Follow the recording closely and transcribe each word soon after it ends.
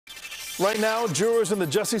Right now, jurors in the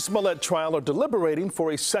Jussie Smollett trial are deliberating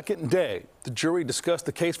for a second day. The jury discussed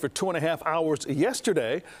the case for 2.5 hours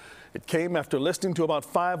yesterday. It came after listening to about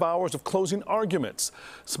 5 hours of closing arguments.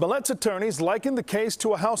 Smollett's attorneys likened the case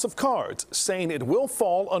to a house of cards, saying it will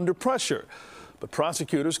fall under pressure. But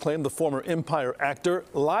prosecutors claim the former Empire actor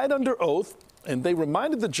lied under oath, and they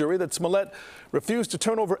reminded the jury that Smollett refused to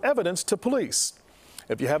turn over evidence to police.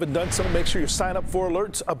 If you haven't done so, make sure you sign up for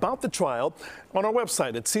alerts about the trial on our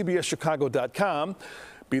website at cbschicago.com.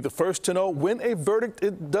 Be the first to know when a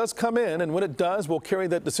verdict does come in, and when it does, we'll carry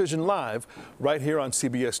that decision live right here on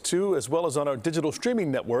CBS 2, as well as on our digital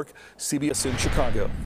streaming network, CBS in Chicago.